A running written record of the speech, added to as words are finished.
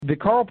The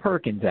Carl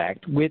Perkins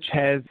Act, which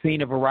has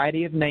seen a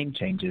variety of name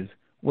changes,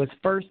 was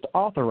first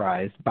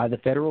authorized by the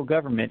federal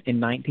government in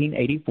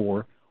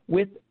 1984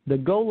 with the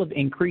goal of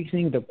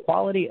increasing the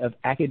quality of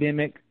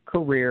academic,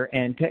 career,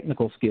 and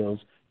technical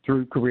skills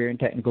through career and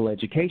technical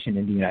education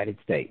in the United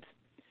States.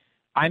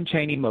 I'm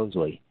Cheney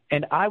Mosley,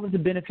 and I was a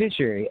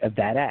beneficiary of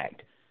that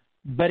act.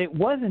 But it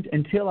wasn't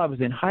until I was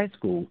in high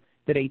school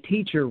that a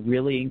teacher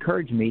really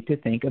encouraged me to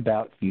think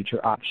about future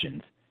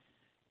options.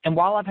 And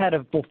while I've had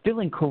a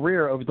fulfilling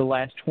career over the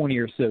last 20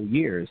 or so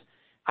years,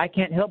 I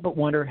can't help but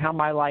wonder how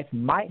my life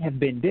might have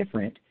been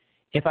different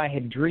if I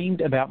had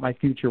dreamed about my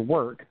future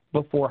work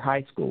before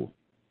high school.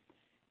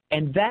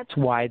 And that's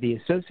why the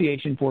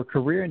Association for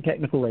Career and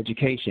Technical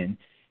Education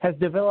has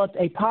developed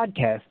a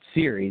podcast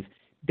series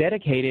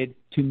dedicated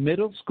to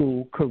middle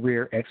school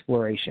career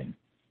exploration.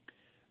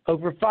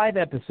 Over 5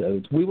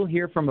 episodes, we will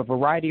hear from a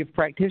variety of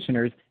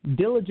practitioners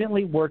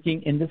diligently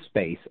working in the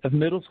space of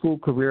middle school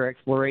career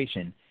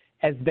exploration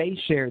as they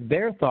share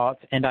their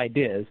thoughts and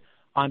ideas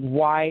on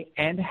why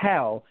and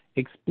how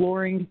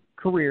exploring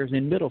careers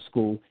in middle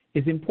school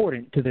is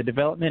important to the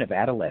development of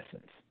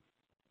adolescents.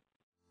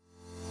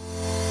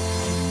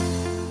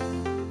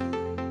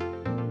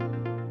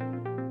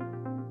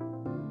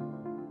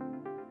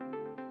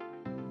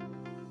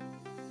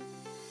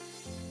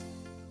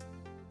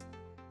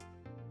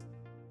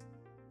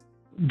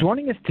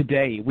 Joining us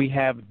today, we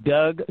have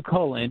Doug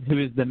Cullen, who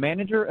is the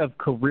Manager of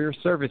Career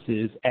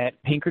Services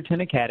at Pinkerton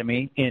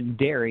Academy in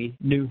Derry,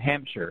 New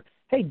Hampshire.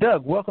 Hey,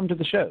 Doug, welcome to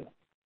the show.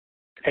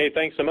 Hey,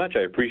 thanks so much. I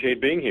appreciate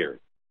being here.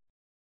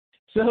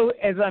 So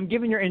as I'm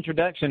giving your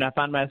introduction, I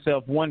find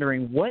myself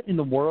wondering what in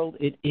the world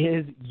it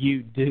is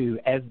you do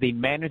as the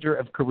Manager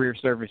of Career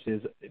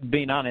Services.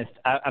 Being honest,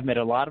 I've met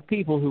a lot of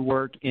people who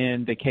work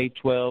in the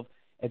K-12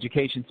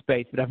 education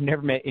space, but I've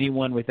never met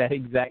anyone with that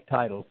exact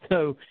title.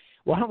 So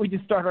why don't we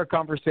just start our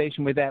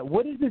conversation with that?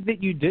 What is it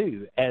that you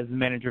do as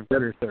Manager of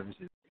Career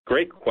Services?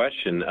 Great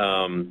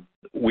question.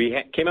 We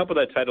came up with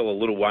that title a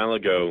little while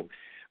ago.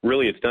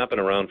 Really, it's not been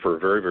around for a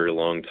very, very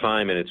long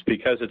time, and it's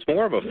because it's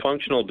more of a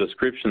functional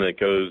description that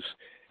goes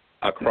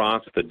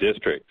across the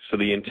district. So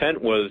the intent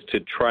was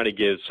to try to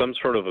give some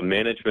sort of a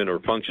management or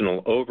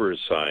functional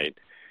oversight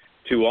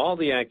to all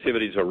the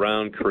activities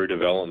around career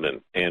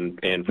development and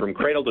from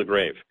cradle to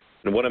grave.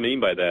 And what I mean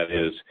by that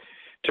is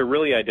to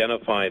really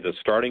identify the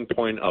starting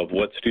point of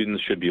what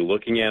students should be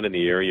looking at in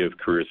the area of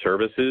career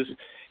services,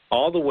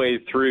 all the way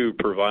through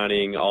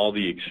providing all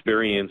the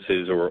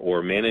experiences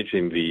or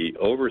managing the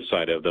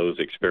oversight of those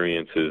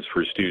experiences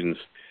for students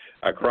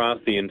across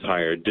the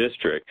entire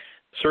district,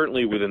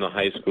 certainly within the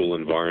high school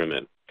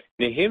environment.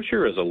 New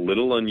Hampshire is a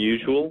little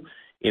unusual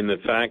in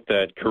the fact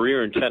that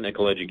career and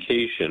technical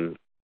education,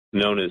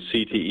 known as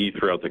CTE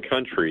throughout the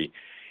country,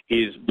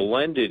 is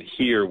blended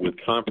here with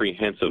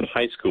comprehensive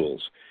high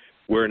schools,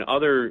 where in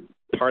other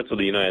parts of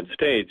the United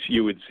States,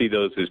 you would see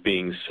those as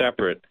being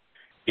separate.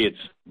 It's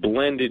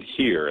blended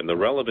here. And the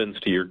relevance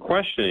to your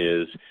question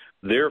is,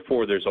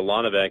 therefore, there's a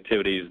lot of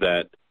activities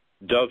that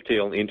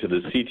dovetail into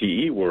the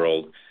CTE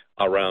world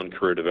around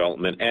career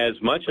development as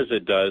much as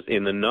it does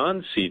in the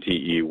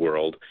non-CTE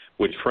world,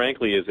 which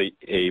frankly is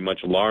a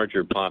much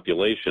larger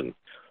population.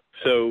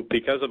 So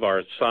because of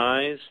our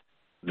size,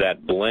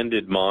 that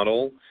blended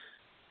model,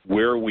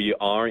 where we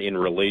are in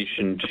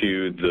relation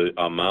to the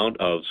amount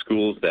of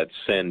schools that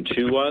send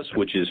to us,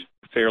 which is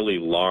fairly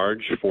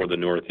large for the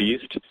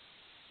Northeast,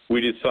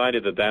 we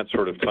decided that that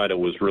sort of title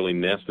was really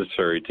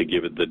necessary to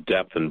give it the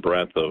depth and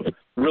breadth of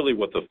really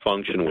what the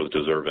function was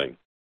deserving.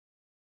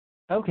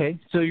 Okay,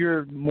 so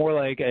you're more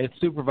like a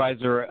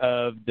supervisor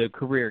of the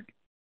career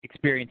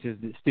experiences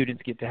that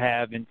students get to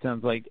have, and it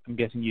sounds like, I'm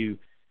guessing you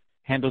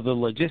handle the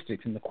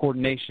logistics and the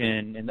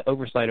coordination and the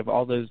oversight of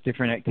all those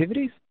different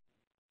activities?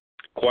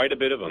 Quite a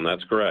bit of them,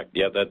 that's correct.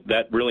 Yeah,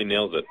 that really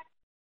nails it.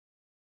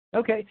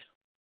 Okay,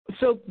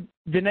 so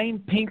the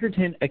name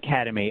Pinkerton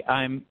Academy,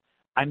 I'm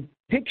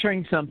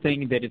picturing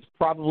something that is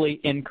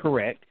probably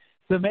incorrect.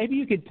 So maybe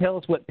you could tell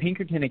us what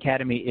Pinkerton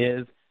Academy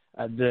is,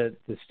 the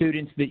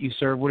students that you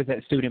serve, what does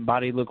that student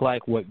body look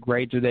like, what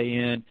grades are they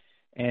in,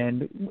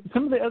 and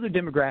some of the other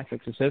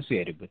demographics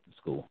associated with the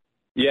school.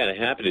 Yeah,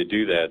 happy to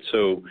do that.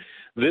 So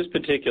this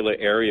particular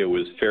area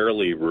was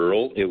fairly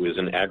rural. It was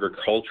an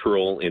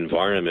agricultural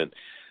environment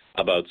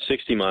about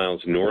 60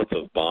 miles north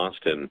of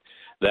Boston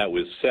that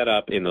was set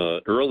up in the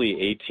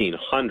early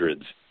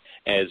 1800s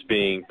as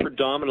being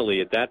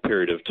predominantly at that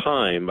period of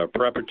time a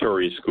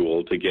preparatory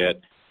school to get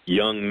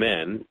young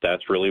men,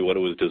 that's really what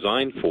it was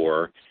designed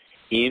for,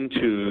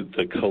 into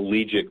the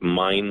collegiate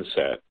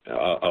mindset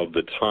of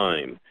the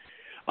time.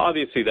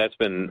 Obviously, that's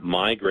been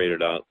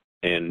migrated out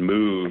and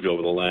moved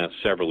over the last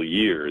several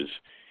years,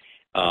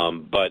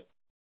 but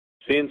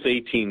since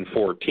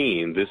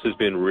 1814, this has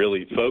been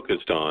really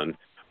focused on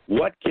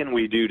what can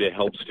we do to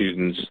help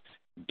students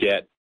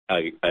get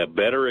a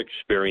better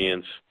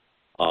experience,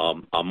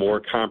 a more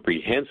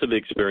comprehensive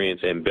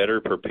experience, and better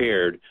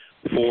prepared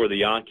for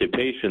the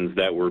occupations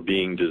that were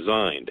being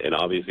designed. And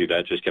obviously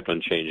that just kept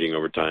on changing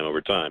over time.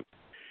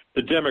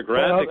 The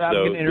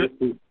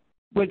demographics,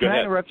 Wait, can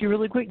I interrupt you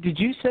really quick? Did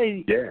you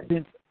say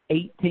since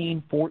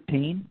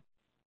 1814?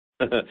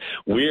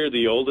 We're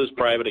the oldest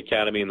private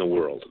academy in the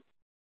world.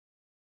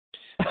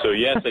 So,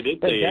 yes, I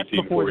did say 1814. That's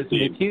before the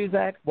Smith-Hughes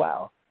Act?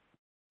 Wow.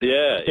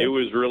 Yeah, it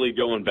was really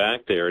going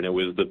back there, and it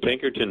was the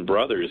Pinkerton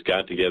brothers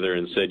got together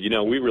and said,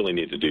 we really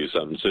need to do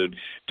something. So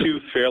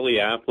two fairly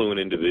affluent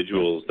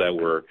individuals that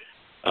were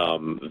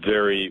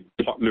very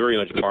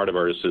much part of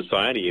our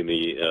society in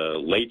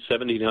the late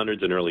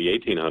 1700s and early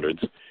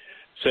 1800s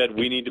said,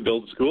 we need to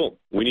build a school.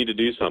 We need to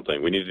do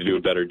something. We need to do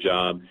a better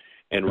job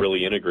and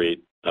really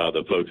integrate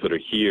the folks that are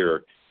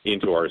here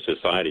into our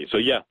society. So,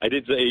 yeah, I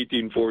did say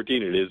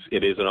 1814.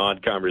 It is an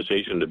odd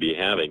conversation to be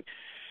having.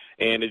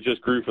 And it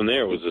just grew from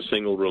there. It was a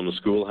single-room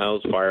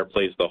schoolhouse,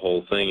 fireplace, the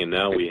whole thing, and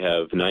now we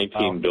have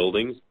 19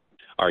 buildings.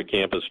 Our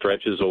campus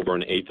stretches over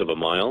an eighth of a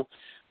mile.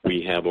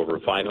 We have over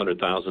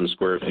 500,000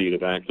 square feet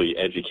of actually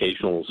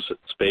educational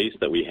space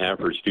that we have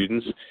for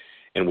students,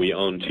 and we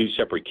own two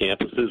separate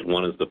campuses.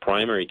 One is the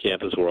primary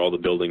campus where all the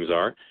buildings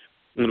are,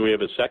 and we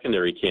have a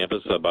secondary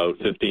campus about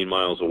 15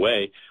 miles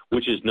away,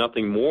 which is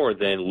nothing more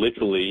than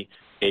literally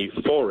a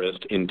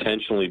forest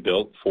intentionally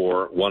built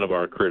for one of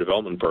our career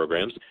development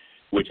programs,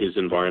 which is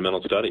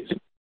environmental studies.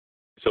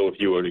 So if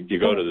you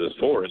go to this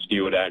forest,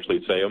 you would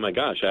actually say, oh my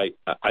gosh,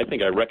 I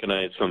think I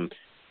recognize some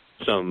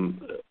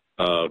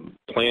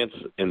plants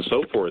and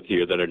so forth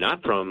here that are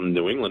not from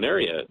New England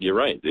area. You're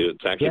right.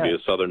 It's actually a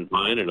southern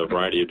pine and a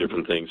variety of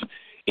different things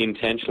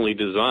intentionally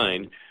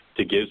designed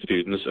to give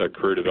students a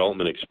career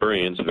development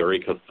experience, very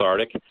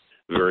cathartic,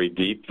 very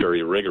deep,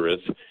 very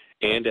rigorous,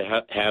 and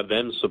to have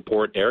them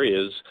support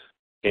areas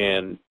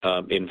and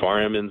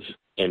environments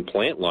and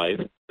plant life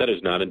that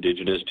is not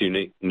indigenous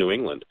to New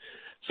England,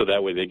 so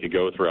that way they could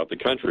go throughout the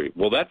country.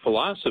 Well, that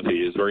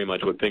philosophy is very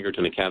much what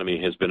Pinkerton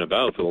Academy has been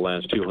about for the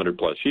last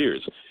 200-plus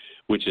years,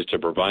 which is to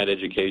provide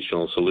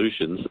educational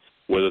solutions,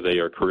 whether they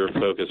are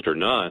career-focused or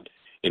not,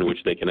 in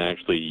which they can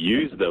actually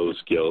use those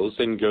skills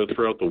and go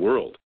throughout the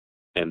world.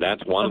 And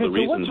that's one of the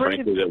reasons,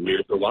 frankly, that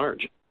we're so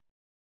large.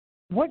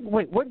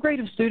 What grade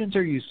of students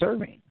are you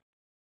serving?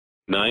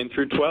 9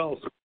 through 12.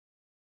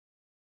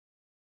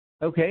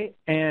 Okay,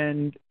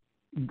 and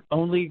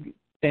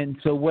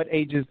so what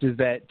ages does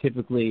that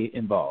typically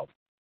involve?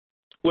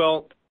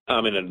 Well,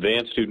 an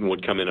advanced student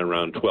would come in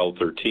around 12,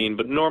 13,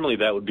 but normally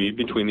that would be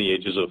between the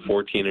ages of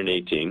 14 and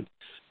 18,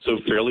 so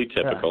fairly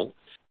typical.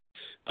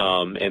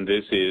 And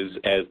this is,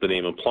 as the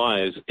name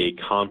implies, a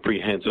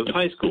comprehensive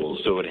high school.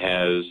 So it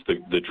has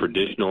the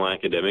traditional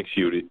academics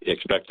you would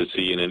expect to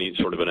see in any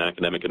sort of an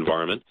academic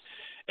environment,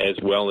 as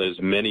well as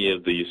many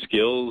of the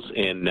skills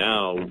and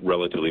now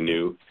relatively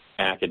new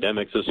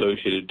academics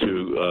associated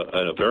to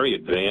a very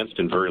advanced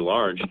and very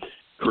large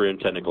career and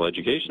technical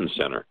education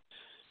center.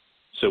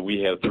 So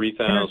we have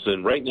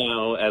 3,000, right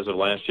now, as of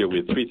last year, we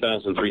have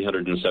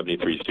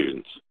 3,373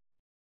 students.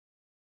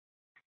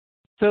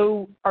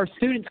 So are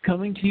students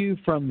coming to you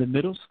from the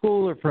middle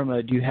school or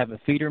do you have a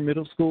feeder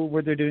middle school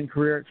where they're doing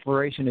career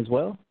exploration as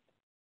well?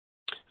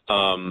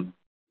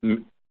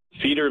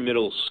 Feeder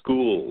middle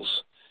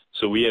schools.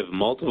 So we have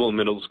multiple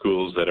middle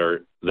schools that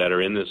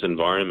are in this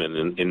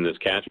environment, in this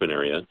catchment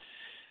area.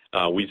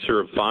 We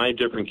serve 5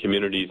 different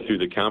communities through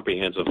the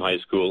comprehensive high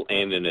school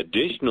and an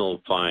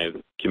additional 5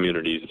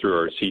 communities through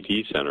our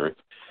CT center.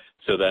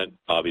 So that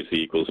obviously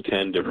equals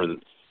 10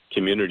 different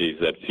communities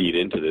that feed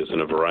into this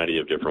in a variety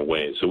of different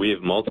ways. So we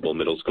have multiple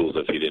middle schools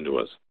that feed into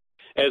us,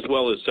 as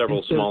well as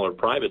several smaller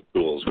private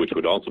schools, which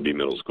would also be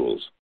middle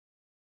schools.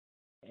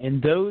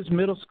 And those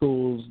middle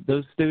schools,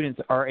 those students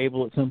are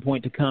able at some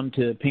point to come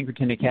to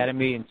Pinkerton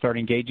Academy and start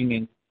engaging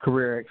in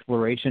career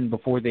exploration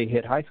before they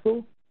hit high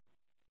school?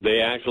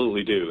 They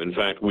absolutely do. In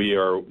fact, we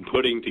are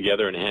putting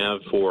together and have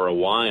for a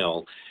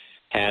while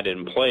had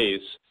in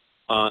place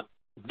a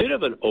bit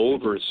of an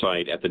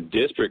oversight at the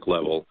district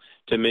level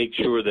to make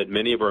sure that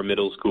many of our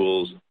middle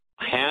schools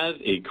have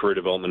a career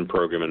development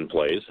program in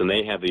place, and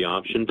they have the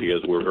option,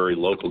 because we're very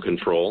local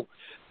control,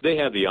 they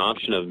have the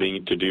option of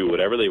being to do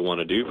whatever they want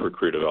to do for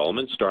career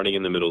development, starting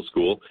in the middle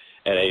school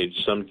at age,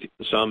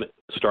 some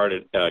start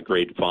at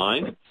grade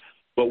 5,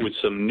 but with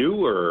some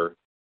newer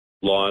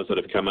laws that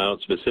have come out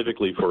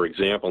specifically, for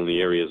example, in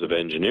the areas of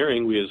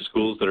engineering, we have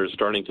schools that are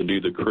starting to do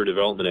the career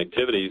development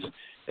activities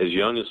as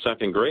young as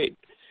 2nd grade.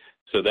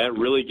 So that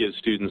really gives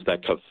students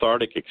that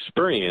cathartic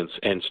experience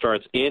and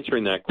starts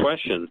answering that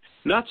question,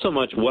 not so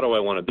much what do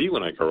I want to be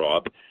when I grow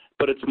up,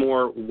 but it's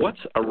more what's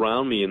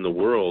around me in the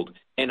world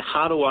and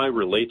how do I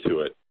relate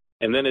to it.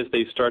 And then as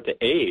they start to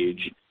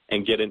age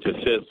and get into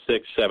 5th,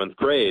 6th, 7th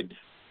grade,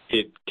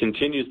 it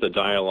continues the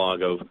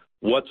dialogue of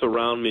what's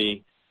around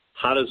me,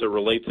 how does it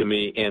relate to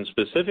me, and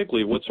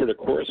specifically what sort of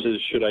courses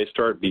should I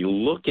start be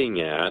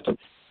looking at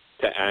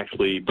to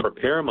actually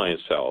prepare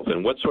myself,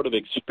 and what sort of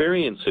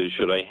experiences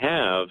should I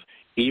have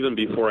even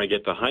before I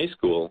get to high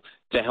school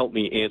to help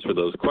me answer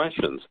those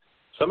questions.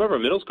 Some of our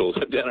middle schools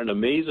have done an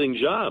amazing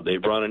job.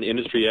 They've brought in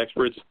industry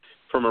experts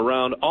from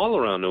all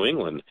around New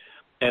England,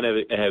 and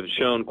have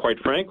shown, quite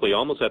frankly,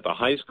 almost at the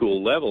high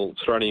school level,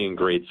 starting in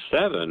grade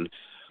 7,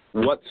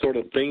 what sort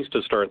of things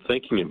to start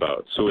thinking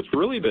about. So it's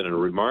really been a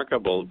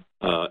remarkable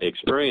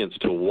experience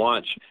to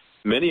watch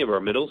many of our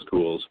middle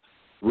schools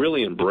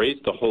really embrace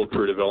the whole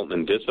career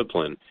development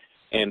discipline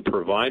and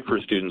provide for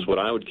students what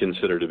I would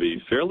consider to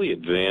be fairly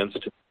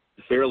advanced,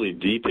 fairly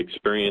deep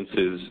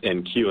experiences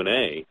and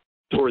Q&A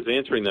towards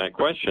answering that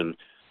question,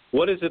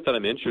 what is it that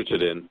I'm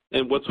interested in,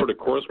 and what sort of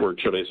coursework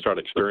should I start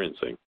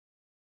experiencing?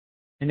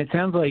 And it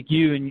sounds like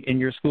you and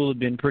your school have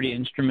been pretty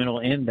instrumental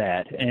in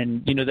that.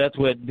 And, you know, that's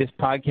what this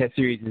podcast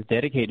series is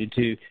dedicated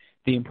to,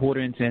 the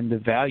importance and the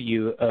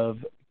value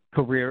of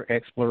career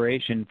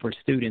exploration for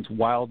students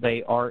while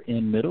they are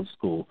in middle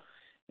school.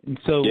 And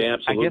so yeah,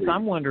 I guess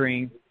I'm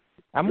wondering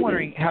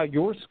how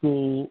your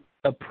school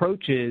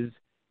approaches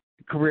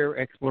career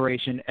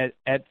exploration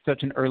at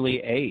such an early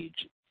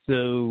age.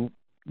 So,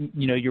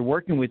 you know, you're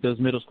working with those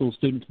middle school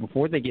students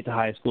before they get to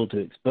high school to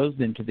expose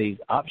them to these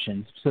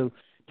options. So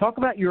talk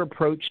about your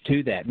approach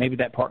to that, maybe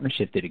that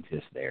partnership that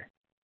exists there.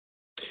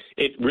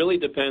 It really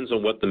depends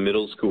on what the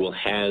middle school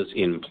has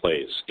in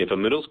place. If a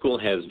middle school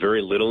has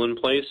very little in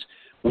place,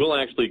 we'll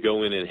actually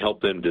go in and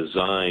help them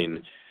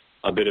design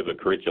a bit of a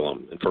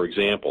curriculum. For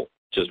example,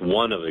 just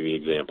one of the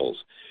examples,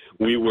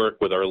 we work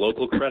with our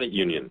local credit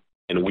union,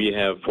 and we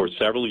have for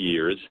several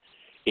years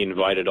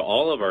invited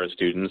all of our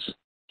students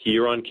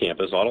here on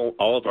campus,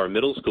 all of our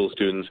middle school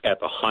students at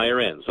the higher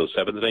end, so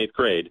 7th and 8th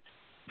grade,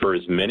 for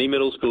as many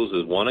middle schools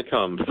as want to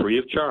come free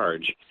of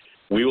charge,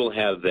 we will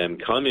have them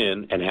come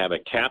in and have a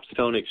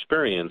capstone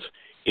experience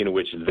in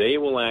which they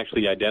will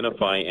actually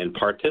identify and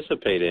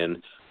participate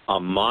in a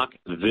mock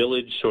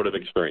village sort of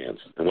experience.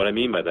 And what I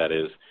mean by that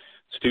is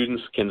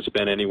students can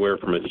spend anywhere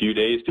from a few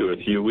days to a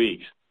few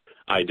weeks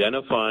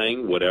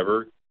identifying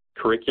whatever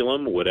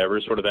curriculum, whatever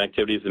sort of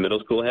activities the middle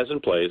school has in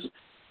place.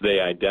 They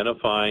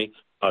identify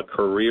a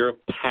career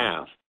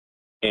path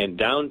and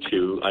down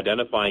to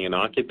identifying an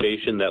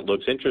occupation that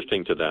looks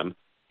interesting to them,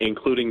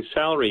 including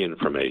salary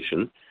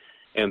information.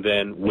 And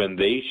then when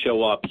they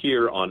show up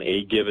here on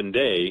a given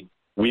day,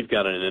 we've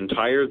got an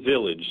entire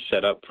village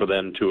set up for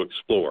them to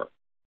explore.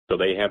 So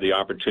they have the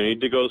opportunity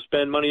to go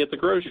spend money at the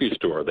grocery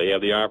store. They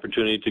have the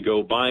opportunity to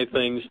go buy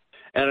things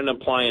at an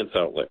appliance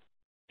outlet.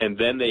 And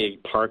then they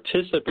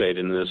participate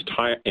in this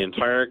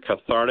entire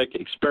cathartic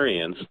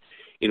experience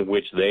in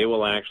which they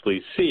will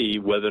actually see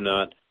whether or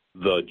not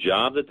the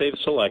job that they've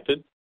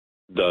selected,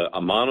 the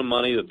amount of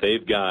money that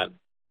they've got,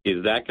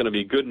 is that going to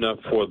be good enough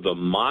for the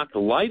mock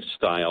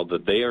lifestyle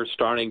that they are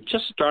starting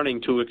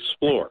to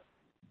explore?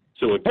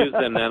 So it gives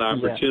them that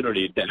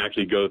opportunity to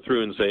actually go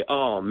through and say,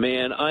 oh,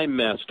 man, I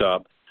messed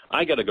up.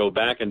 I got to go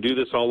back and do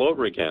this all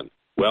over again.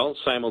 Well,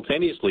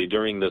 simultaneously,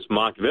 during this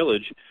mock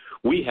village,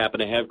 we happen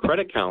to have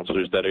credit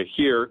counselors that are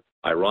here,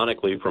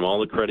 ironically, from all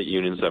the credit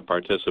unions that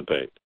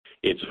participate.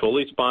 It's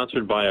fully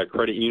sponsored by our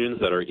credit unions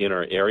that are in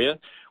our area.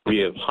 We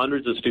have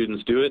hundreds of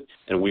students do it,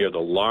 and we are the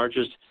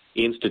largest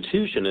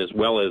institution, as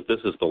well as this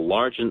is the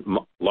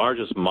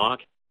largest mock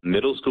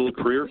middle school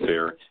career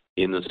fair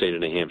in the state of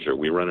New Hampshire.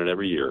 We run it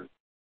every year.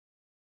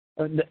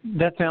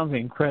 That sounds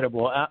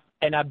incredible.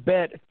 And I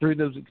bet through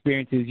those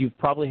experiences, you've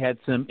probably had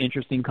some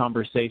interesting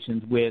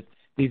conversations with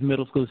these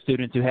middle school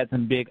students who had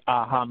some big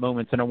aha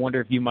moments, and I wonder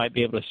if you might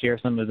be able to share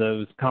some of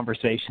those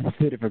conversations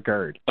that have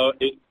occurred.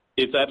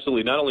 It's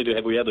absolutely, not only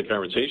have we had the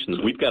conversations,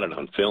 we've got it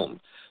on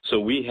film. So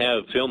we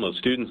have film of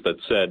students that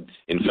said,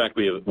 in fact,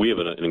 we have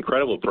an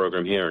incredible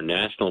program here, a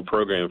national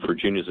program for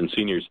juniors and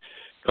seniors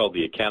called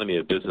the Academy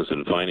of Business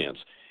and Finance.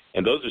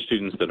 And those are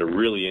students that are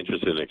really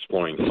interested in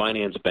exploring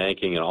finance,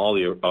 banking, and all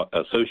the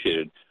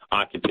associated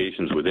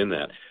occupations within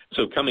that.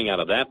 So coming out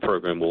of that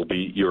program will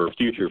be your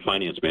future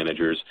finance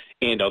managers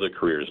and other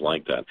careers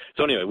like that.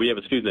 So anyway, we have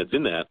a student that's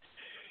in that,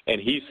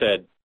 and he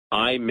said,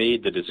 I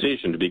made the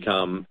decision to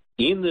become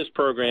in this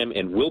program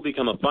and will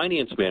become a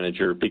finance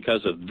manager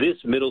because of this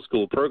middle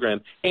school program,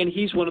 and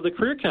he's one of the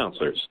career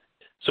counselors.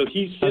 So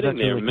he's sitting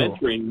there really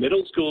mentoring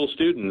middle school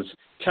students,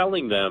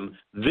 telling them,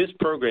 this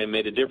program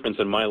made a difference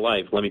in my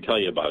life. Let me tell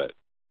you about it.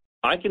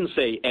 I can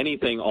say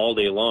anything all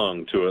day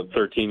long to a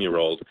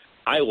 13-year-old.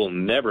 I will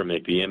never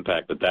make the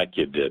impact that that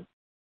kid did.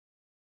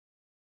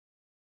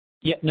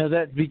 Yeah, no,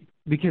 that's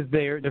because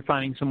they're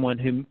finding someone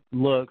who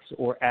looks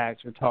or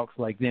acts or talks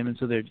like them, and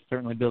so they're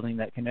certainly building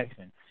that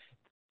connection.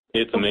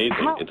 It's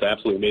amazing. It's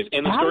absolutely amazing.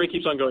 And the story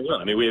keeps on going on.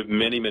 I mean, we have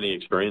many, many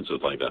experiences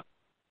like that.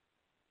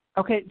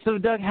 Okay, so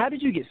Doug, how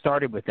did you get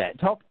started with that?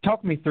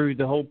 Talk me through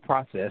the whole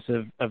process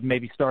of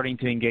maybe starting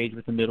to engage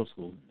with the middle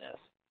school in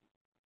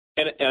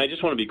this. And I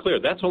just want to be clear,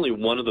 that's only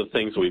one of the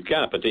things we've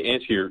got. But to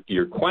answer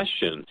your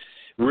question,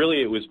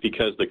 really it was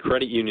because the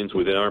credit unions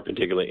within our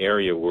particular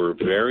area were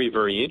very,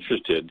 very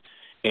interested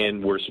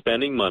and were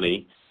spending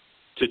money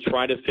to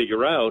try to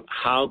figure out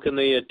how can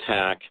they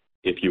attack,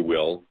 if you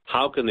will,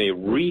 how can they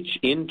reach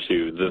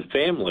into the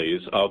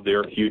families of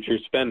their future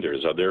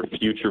spenders, of their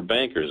future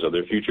bankers, of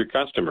their future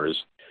customers.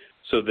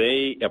 So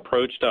they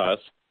approached us,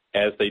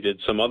 as they did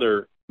some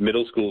other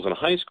middle schools and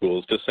high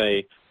schools, to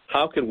say,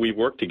 how can we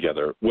work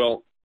together?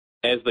 Well,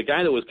 as the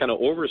guy that was kind of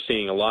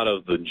overseeing a lot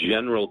of the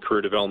general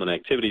career development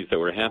activities that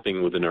were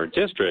happening within our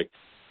district,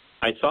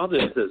 I saw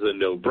this as a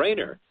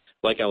no-brainer.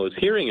 like I was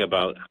hearing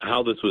about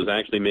how this was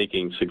actually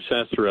making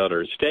success throughout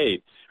our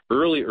state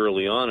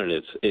early on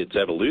in its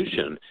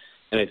evolution.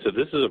 And I said,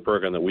 this is a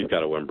program that we've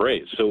got to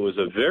embrace. So it was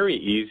a very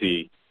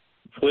easy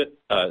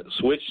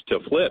switch to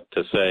flip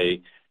to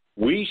say,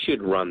 we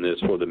should run this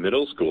for the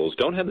middle schools.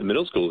 Don't have the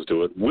middle schools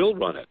do it. We'll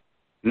run it.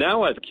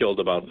 Now I've killed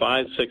about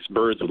 5-6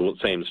 birds with the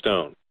same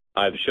stone.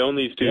 I've shown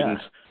these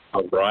students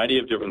a variety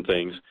of different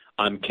things.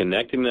 I'm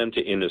connecting them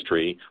to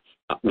industry.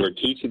 We're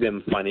teaching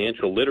them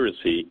financial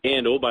literacy.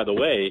 And, oh, by the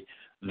way,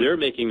 they're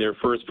making their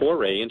first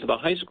foray into the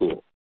high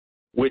school,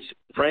 which,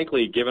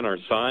 frankly, given our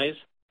size,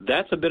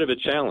 that's a bit of a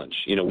challenge.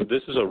 You know,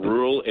 this is a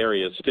rural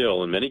area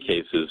still in many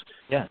cases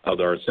of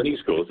our city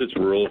schools. It's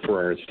rural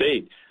for our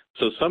state.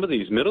 So some of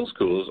these middle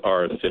schools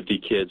are 50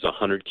 kids,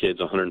 100 kids,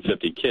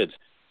 150 kids.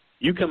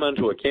 You come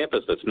onto a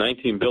campus that's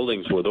 19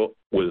 buildings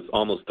with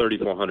almost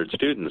 3,400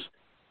 students,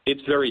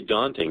 it's very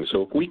daunting.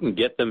 So if we can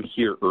get them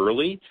here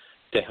early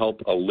to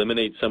help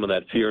eliminate some of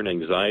that fear and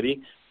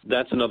anxiety,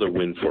 that's another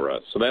win for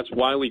us. So that's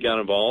why we got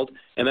involved,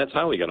 and that's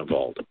how we got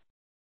involved.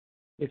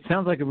 It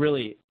sounds like a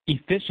really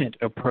efficient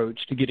approach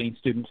to getting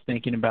students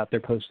thinking about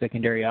their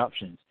post-secondary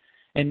options.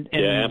 And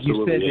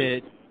you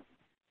said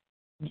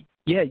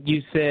that,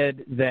 you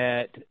said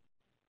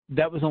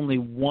that was only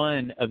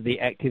one of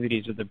the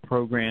activities or the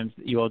programs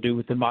that you all do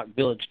with the Mock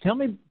Village. Tell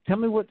me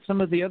what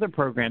some of the other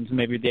programs,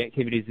 maybe the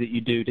activities that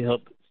you do to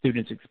help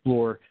students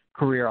explore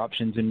career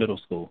options in middle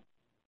school.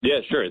 Yeah,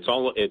 sure.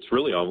 It's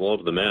really all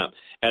over the map.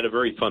 At a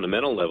very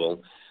fundamental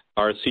level,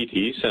 our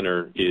CTE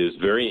Center is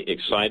very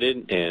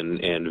excited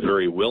and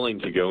very willing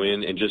to go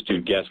in and just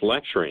do guest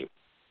lecturing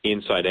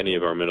inside any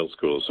of our middle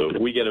schools. So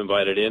if we get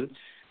invited in,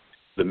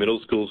 the middle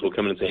schools will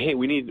come in and say, hey,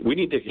 we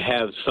need to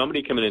have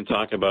somebody come in and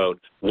talk about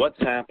what's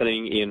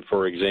happening in,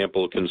 for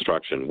example,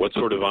 construction, what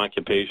sort of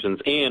occupations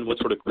and what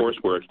sort of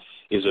coursework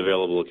is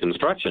available in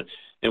construction.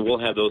 And we'll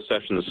have those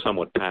sessions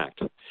somewhat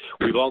packed.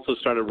 We've also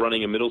started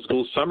running a middle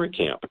school summer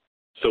camp.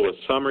 So a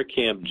summer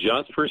camp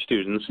just for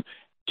students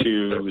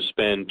to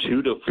spend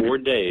 2 to 4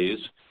 days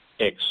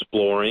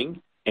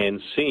exploring and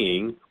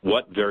seeing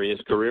what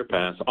various career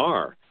paths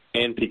are.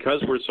 And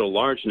because we're so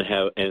large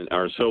and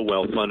are so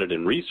well funded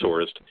and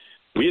resourced,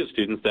 we have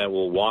students that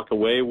will walk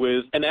away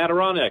with an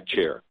Adirondack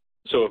chair.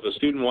 So if a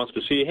student wants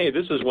to see, hey,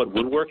 this is what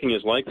woodworking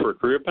is like for a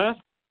career path,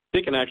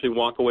 they can actually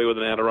walk away with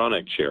an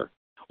Adirondack chair.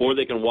 Or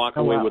they can walk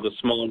away with a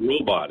small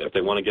robot if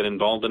they want to get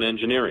involved in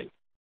engineering.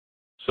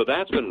 So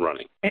that's been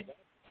running.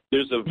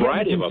 There's a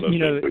variety of other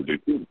things we do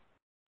too.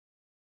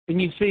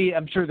 And you see,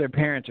 I'm sure their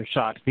parents are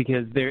shocked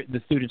because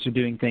the students are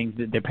doing things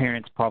that their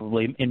parents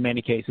probably, in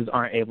many cases,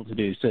 aren't able to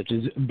do, such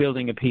as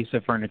building a piece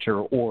of furniture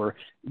or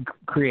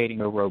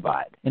creating a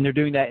robot. And they're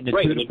doing that in a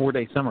 2 to 4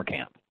 day summer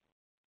camp.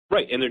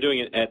 Right, and they're doing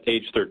it at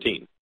age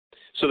 13.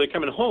 So they're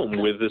coming home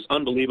with this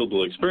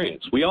unbelievable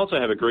experience. We also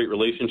have a great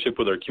relationship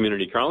with our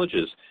community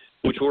colleges,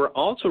 which we're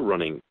also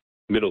running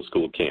middle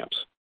school camps.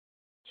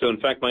 So, in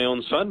fact, my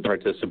own son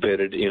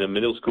participated in a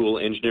middle school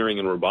engineering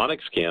and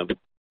robotics camp,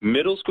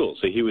 middle school.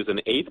 So he was in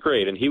 8th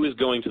grade, and he was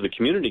going to the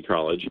community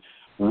college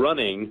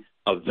running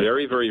a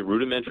very, very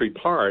rudimentary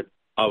part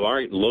of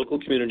our local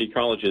community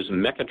college's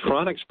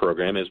mechatronics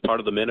program as part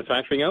of the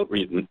Manufacturing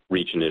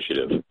Outreach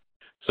Initiative.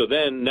 So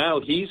then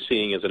now he's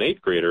seeing as an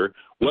 8th grader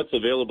what's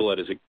available at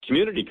his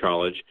community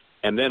college,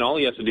 and then all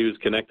he has to do is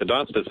connect the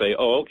dots to say,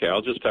 oh, okay,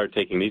 I'll just start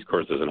taking these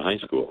courses in high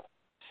school.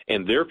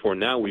 And therefore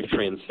now we've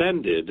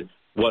transcended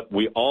what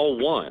we all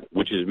want,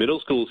 which is middle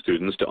school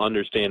students to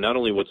understand not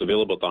only what's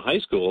available at the high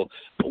school,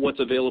 but what's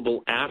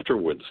available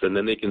afterwards. And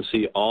then they can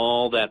see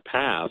all that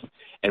path,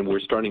 and we're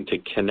starting to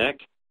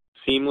connect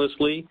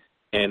seamlessly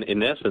and,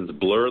 in essence,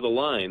 blur the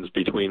lines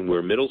between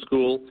where middle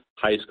school,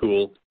 high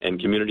school,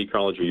 and community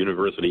college or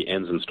university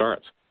ends and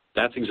starts.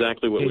 That's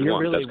exactly what we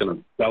want. That's going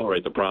to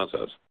accelerate the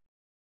process.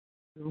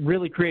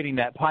 Really creating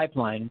that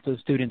pipeline so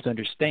students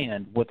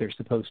understand what they're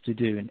supposed to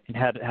do and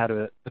how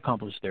to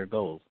accomplish their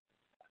goals.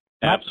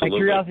 Absolutely. My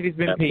curiosity's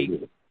been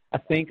piqued. I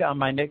think on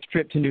my next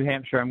trip to New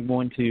Hampshire, I'm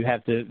going to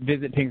have to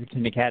visit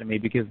Pinkerton Academy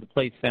because the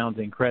place sounds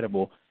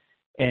incredible.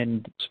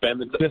 And spend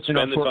the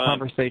short time.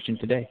 Conversation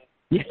today.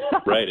 Yeah.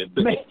 Right. It's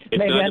not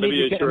going to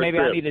be a short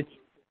trip.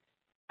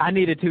 I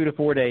need a 2 to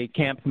 4 day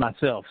camp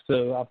myself,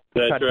 so I'll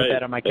try to put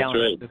that on my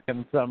calendar this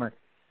coming summer.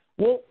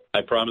 Well, I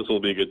promise it will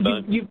be a good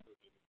time.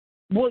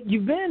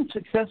 You've been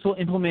successful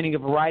implementing a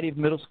variety of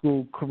middle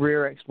school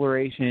career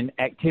exploration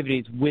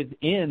activities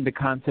within the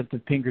concept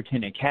of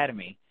Pinkerton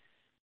Academy.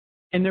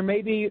 And there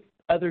may be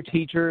other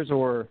teachers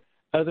or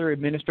other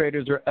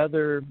administrators or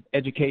other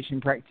education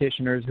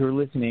practitioners who are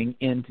listening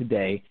in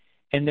today,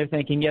 and they're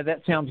thinking, yeah,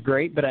 that sounds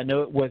great, but I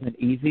know it wasn't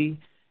easy.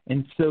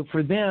 And so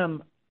for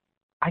them,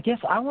 I guess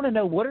I want to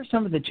know, what are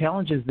some of the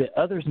challenges that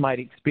others might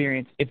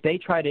experience if they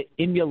try to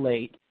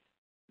emulate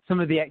some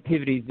of the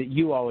activities that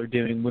you all are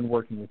doing when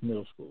working with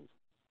middle schools?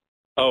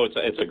 Oh,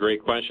 it's a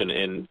great question,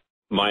 and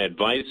my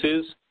advice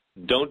is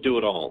don't do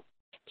it all.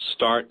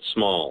 Start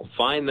small.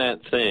 Find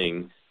that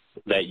thing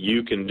that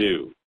you can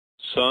do.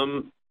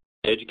 Some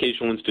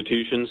educational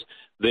institutions,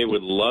 they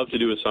would love to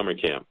do a summer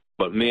camp.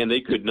 but man,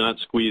 they could not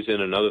squeeze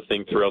in another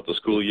thing throughout the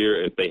school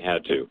year if they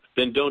had to.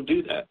 Then don't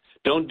do that.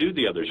 Don't do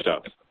the other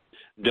stuff.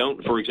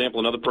 Don't, for example,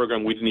 another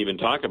program we didn't even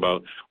talk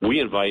about, we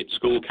invite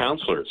school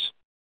counselors,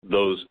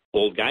 those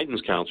old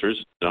guidance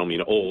counselors. I don't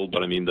mean old,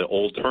 but I mean the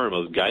old term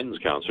of guidance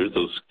counselors,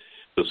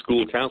 the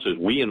school counselors.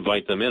 We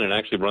invite them in and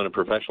actually run a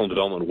professional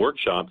development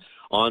workshop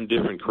on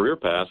different career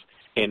paths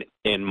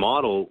and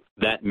model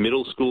that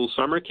middle school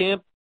summer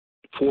camp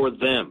for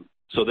them.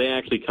 So they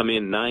actually come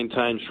in 9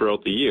 times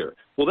throughout the year.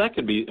 Well, that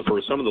could be,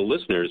 for some of the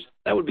listeners,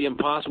 that would be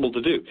impossible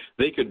to do.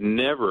 They could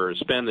never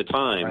spend the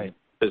time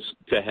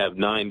to have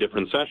 9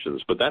 different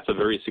sessions. But that's a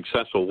very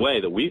successful way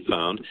that we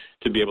found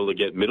to be able to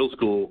get middle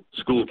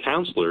school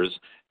counselors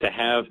to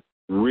have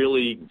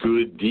really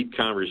good, deep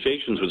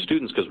conversations with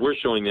students, because we're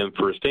showing them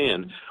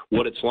firsthand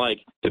what it's like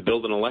to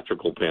build an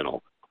electrical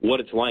panel, what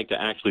it's like to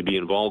actually be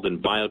involved in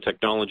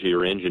biotechnology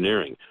or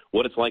engineering,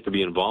 what it's like to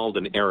be involved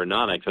in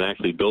aeronautics and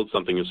actually build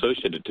something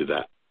associated to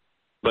that.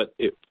 But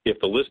if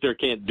the listener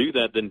can't do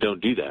that, then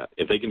don't do that.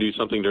 If they can do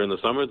something during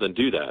the summer, then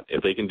do that.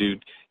 If they can do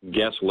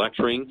guest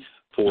lecturing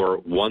for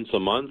once a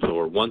month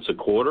or once a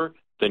quarter,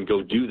 then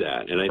go do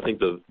that. And I think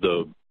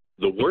the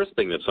worst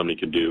thing that somebody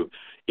could do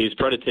is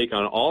try to take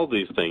on all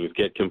these things,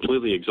 get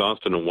completely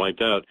exhausted and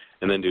wiped out,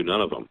 and then do none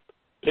of them.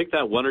 Pick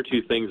that 1 or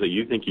 2 things that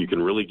you think you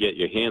can really get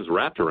your hands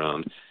wrapped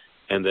around,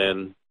 and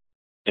then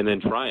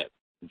try it.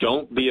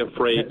 Don't be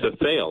afraid to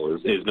fail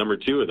is number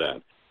 2 of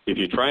that. If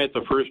you try it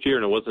the first year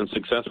and it wasn't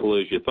successful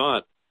as you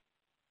thought,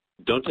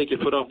 don't take your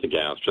foot off the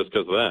gas just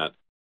because of that.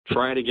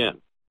 Try it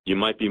again. You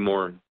might be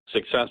more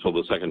successful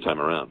the second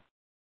time around.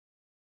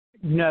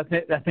 No,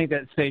 I think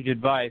that's sage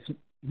advice,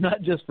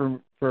 not just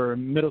for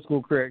middle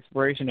school career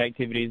exploration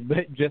activities,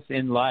 but just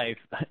in life.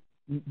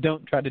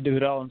 Don't try to do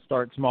it all and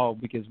start small,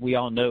 because we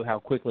all know how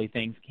quickly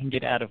things can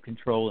get out of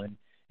control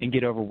and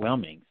get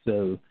overwhelming.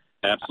 So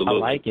absolutely. I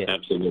like it.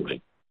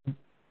 Absolutely.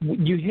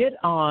 You hit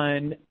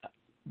on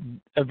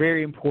a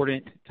very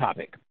important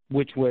topic,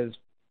 which was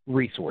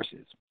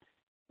resources.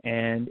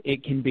 And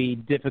it can be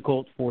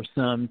difficult for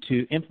some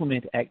to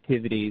implement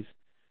activities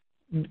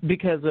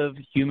because of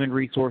human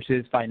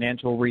resources,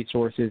 financial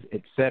resources,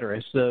 et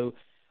cetera. So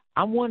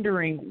I'm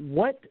wondering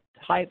what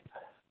types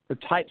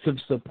of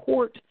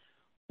support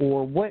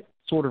or what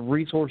sort of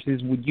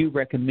resources would you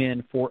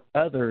recommend for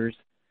others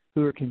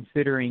who are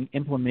considering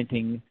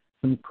implementing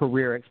some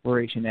career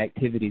exploration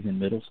activities in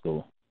middle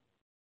school?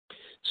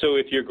 So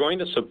if you're going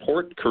to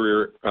support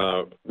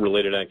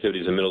career-related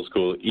activities in middle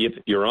school, if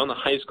you're on the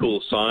high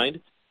school side,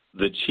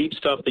 the cheap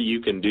stuff that you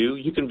can do,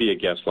 you can be a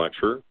guest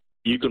lecturer.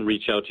 You can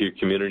reach out to your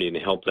community and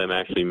help them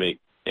actually make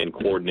and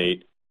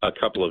coordinate a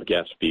couple of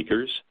guest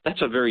speakers.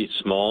 That's a very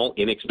small,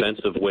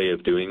 inexpensive way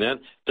of doing that.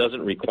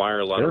 Doesn't require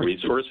a lot of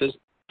resources.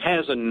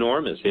 Has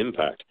enormous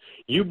impact.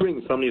 You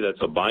bring somebody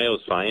that's a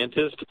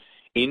bioscientist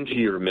into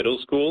your middle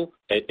school,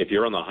 if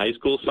you're on the high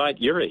school side,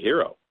 you're a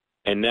hero.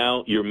 And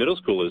now your middle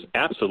school is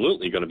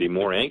absolutely going to be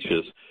more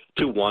anxious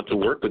to want to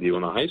work with you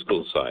on the high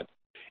school side.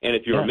 And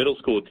if you're a middle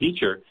school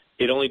teacher,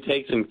 it only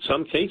takes, in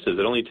some cases,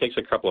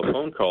 a couple of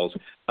phone calls,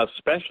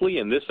 especially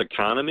in this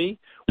economy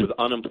with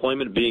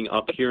unemployment being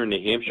up here in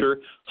New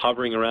Hampshire,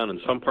 hovering around in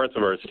some parts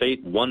of our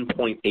state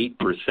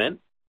 1.8%,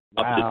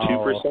 up to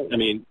 2%. I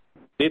mean,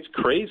 it's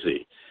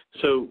crazy.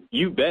 So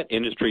you bet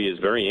industry is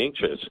very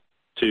anxious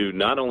to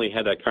not only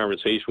have that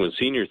conversation with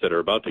seniors that are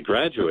about to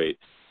graduate,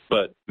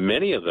 but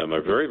many of them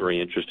are very, very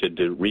interested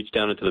to reach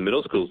down into the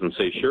middle schools and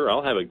say, sure,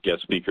 I'll have a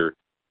guest speaker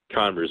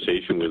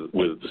conversation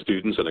with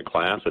students in a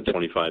class of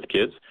 25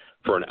 kids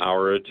for an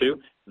hour or 2.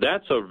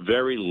 That's a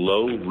very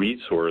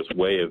low-resource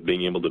way of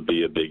being able to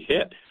be a big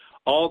hit.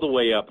 All the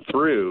way up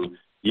through,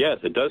 yes,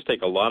 it does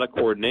take a lot of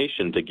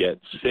coordination to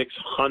get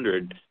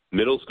 600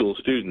 middle school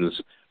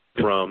students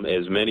from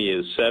as many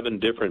as 7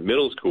 different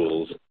middle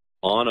schools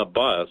on a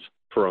bus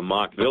for a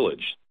mock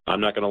village.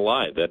 I'm not going to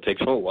lie, that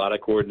takes a lot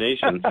of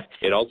coordination.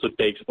 It also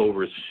takes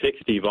over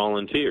 60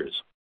 volunteers.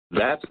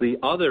 That's the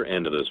other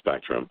end of the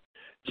spectrum.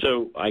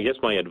 So I guess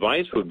my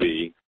advice would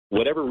be,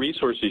 whatever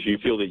resources you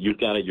feel that you've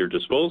got at your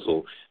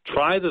disposal,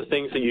 try the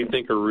things that you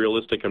think are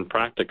realistic and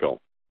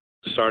practical,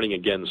 starting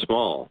again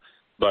small.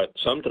 But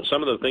some of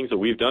the things that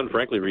we've done,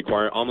 frankly,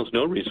 require almost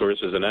no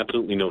resources and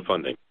absolutely no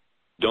funding.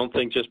 Don't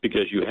think just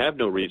because you have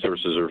no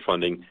resources or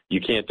funding, you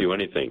can't do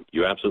anything.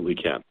 You absolutely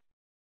can.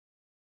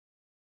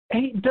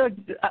 Hey, Doug,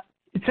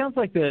 it sounds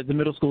like the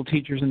middle school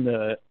teachers and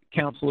the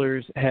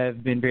counselors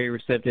have been very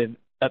receptive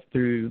up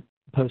through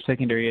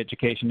post-secondary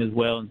education as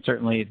well, and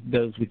certainly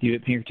those with you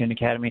at Pinkerton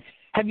Academy.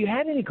 Have you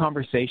had any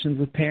conversations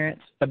with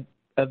parents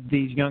of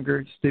these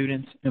younger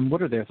students, and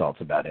what are their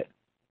thoughts about it?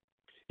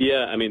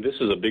 Yeah, I mean, this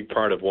is a big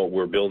part of what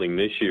we're building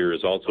this year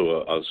is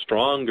also a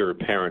stronger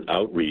parent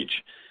outreach.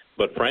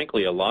 But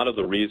frankly, a lot of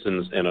the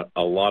reasons and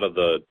a lot of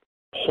the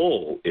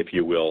pull, if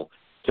you will,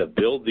 to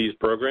build these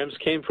programs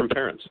came from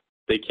parents.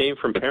 They came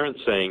from parents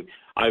saying,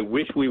 I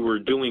wish we were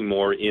doing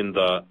more in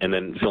the, and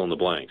then fill in the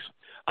blanks.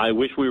 I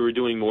wish we were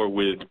doing more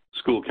with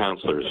school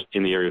counselors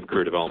in the area of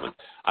career development.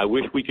 I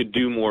wish we could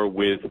do more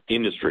with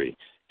industry.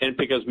 And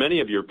because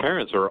many of your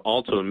parents are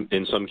also,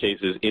 in some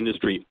cases,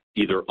 industry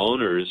either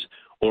owners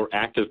or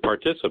active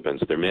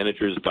participants. They're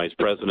managers, vice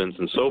presidents,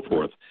 and so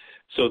forth.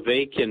 So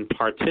they can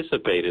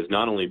participate as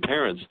not only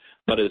parents,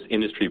 but as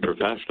industry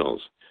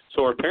professionals.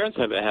 So our parents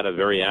have had a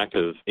very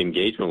active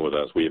engagement with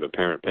us. We have a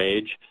parent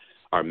page.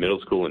 Our middle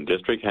school and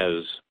district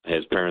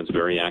has parents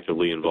very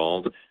actively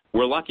involved.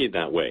 We're lucky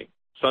that way.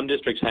 Some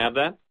districts have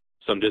that.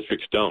 Some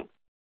districts don't.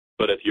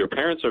 But if your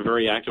parents are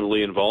very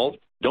actively involved,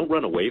 don't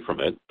run away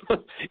from it.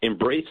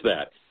 Embrace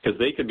that, because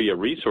they could be a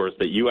resource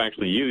that you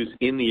actually use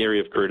in the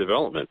area of career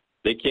development.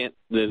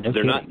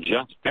 They're not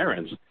just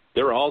parents.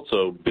 They're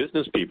also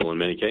business people in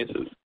many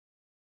cases.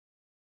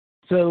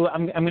 So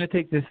I'm going to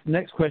take this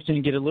next question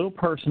and get a little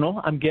personal.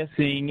 I'm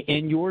guessing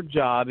in your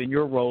job, in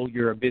your role,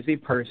 you're a busy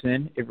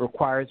person. It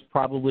requires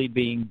probably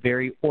being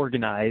very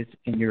organized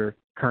in your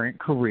current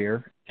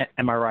career.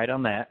 Am I right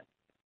on that?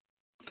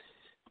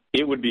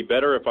 It would be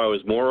better if I was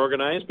more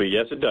organized, but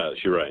yes, it does.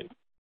 You're right.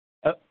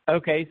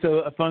 Okay, so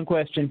a fun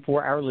question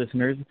for our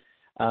listeners.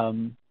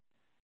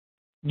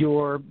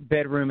 Your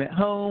bedroom at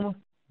home,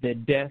 the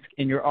desk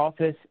in your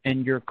office,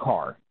 and your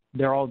car.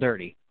 They're all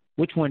dirty.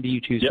 Which one do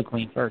you choose to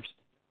clean first?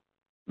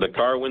 The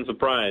car wins the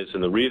prize,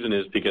 and the reason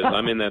is because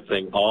I'm in that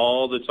thing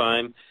all the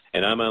time,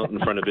 and I'm out in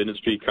front of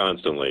industry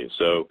constantly.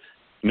 So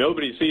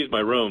nobody sees my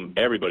room.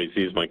 Everybody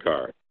sees my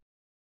car.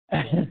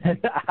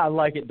 I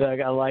like it, Doug.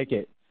 I like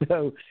it.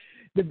 So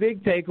the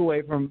big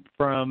takeaway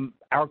from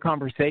our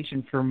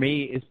conversation for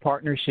me is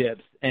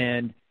partnerships.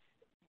 And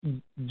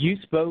you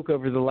spoke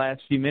over the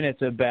last few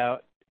minutes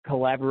about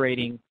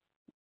collaborating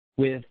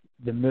with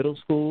the middle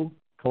school,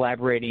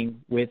 collaborating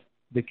with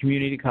the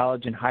community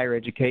college and higher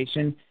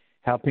education,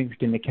 how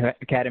Pinkerton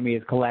Academy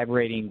is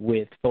collaborating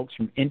with folks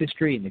from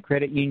industry and the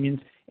credit unions,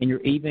 and you're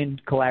even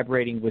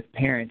collaborating with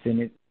parents. And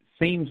it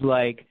seems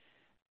like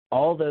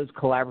all those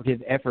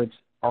collaborative efforts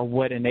are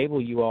what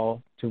enable you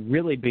all to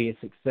really be as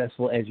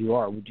successful as you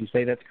are. Would you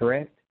say that's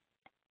correct?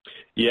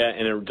 Yeah,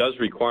 and it does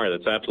require,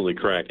 that's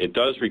absolutely correct. It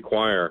does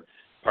require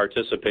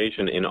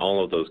participation in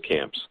all of those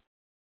camps.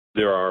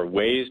 There are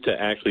ways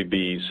to actually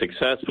be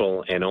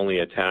successful and only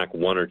attack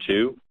one or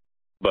two,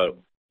 but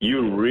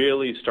you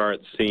really start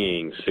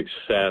seeing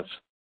success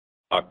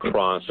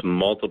across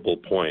multiple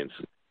points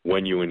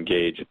when you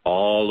engage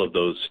all of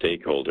those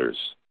stakeholders,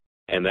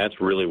 and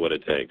that's really what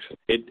it takes.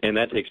 And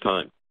that takes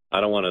time. I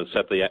don't want to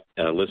set the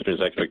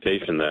listener's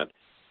expectation that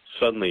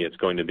suddenly it's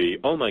going to be,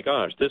 oh my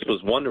gosh, this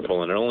was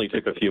wonderful and it only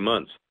took a few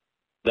months.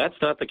 That's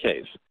not the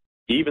case.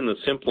 Even the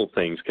simple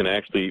things can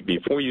actually,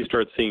 before you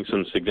start seeing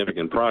some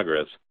significant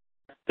progress,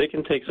 they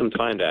can take some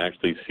time to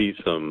actually see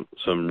some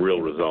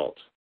real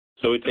results.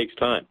 So it takes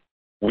time.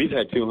 We've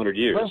had 200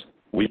 years. Well,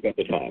 we've got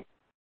the time.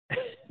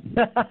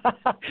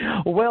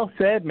 Well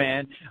said,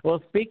 man.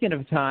 Well, speaking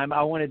of time,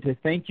 I wanted to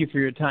thank you for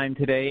your time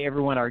today.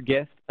 Everyone, our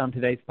guest on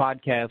today's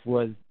podcast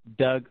was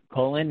Doug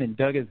Cullen, and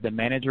Doug is the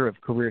manager of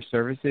career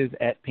services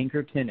at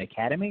Pinkerton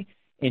Academy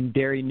in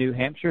Derry, New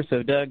Hampshire.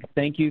 So, Doug,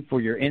 thank you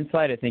for your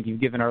insight. I think you've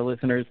given our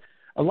listeners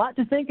a lot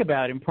to think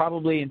about and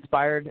probably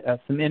inspired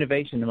some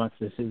innovation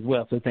amongst us as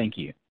well. So thank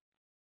you.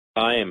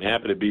 I am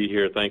happy to be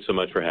here. Thanks so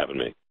much for having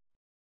me.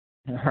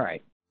 All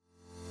right.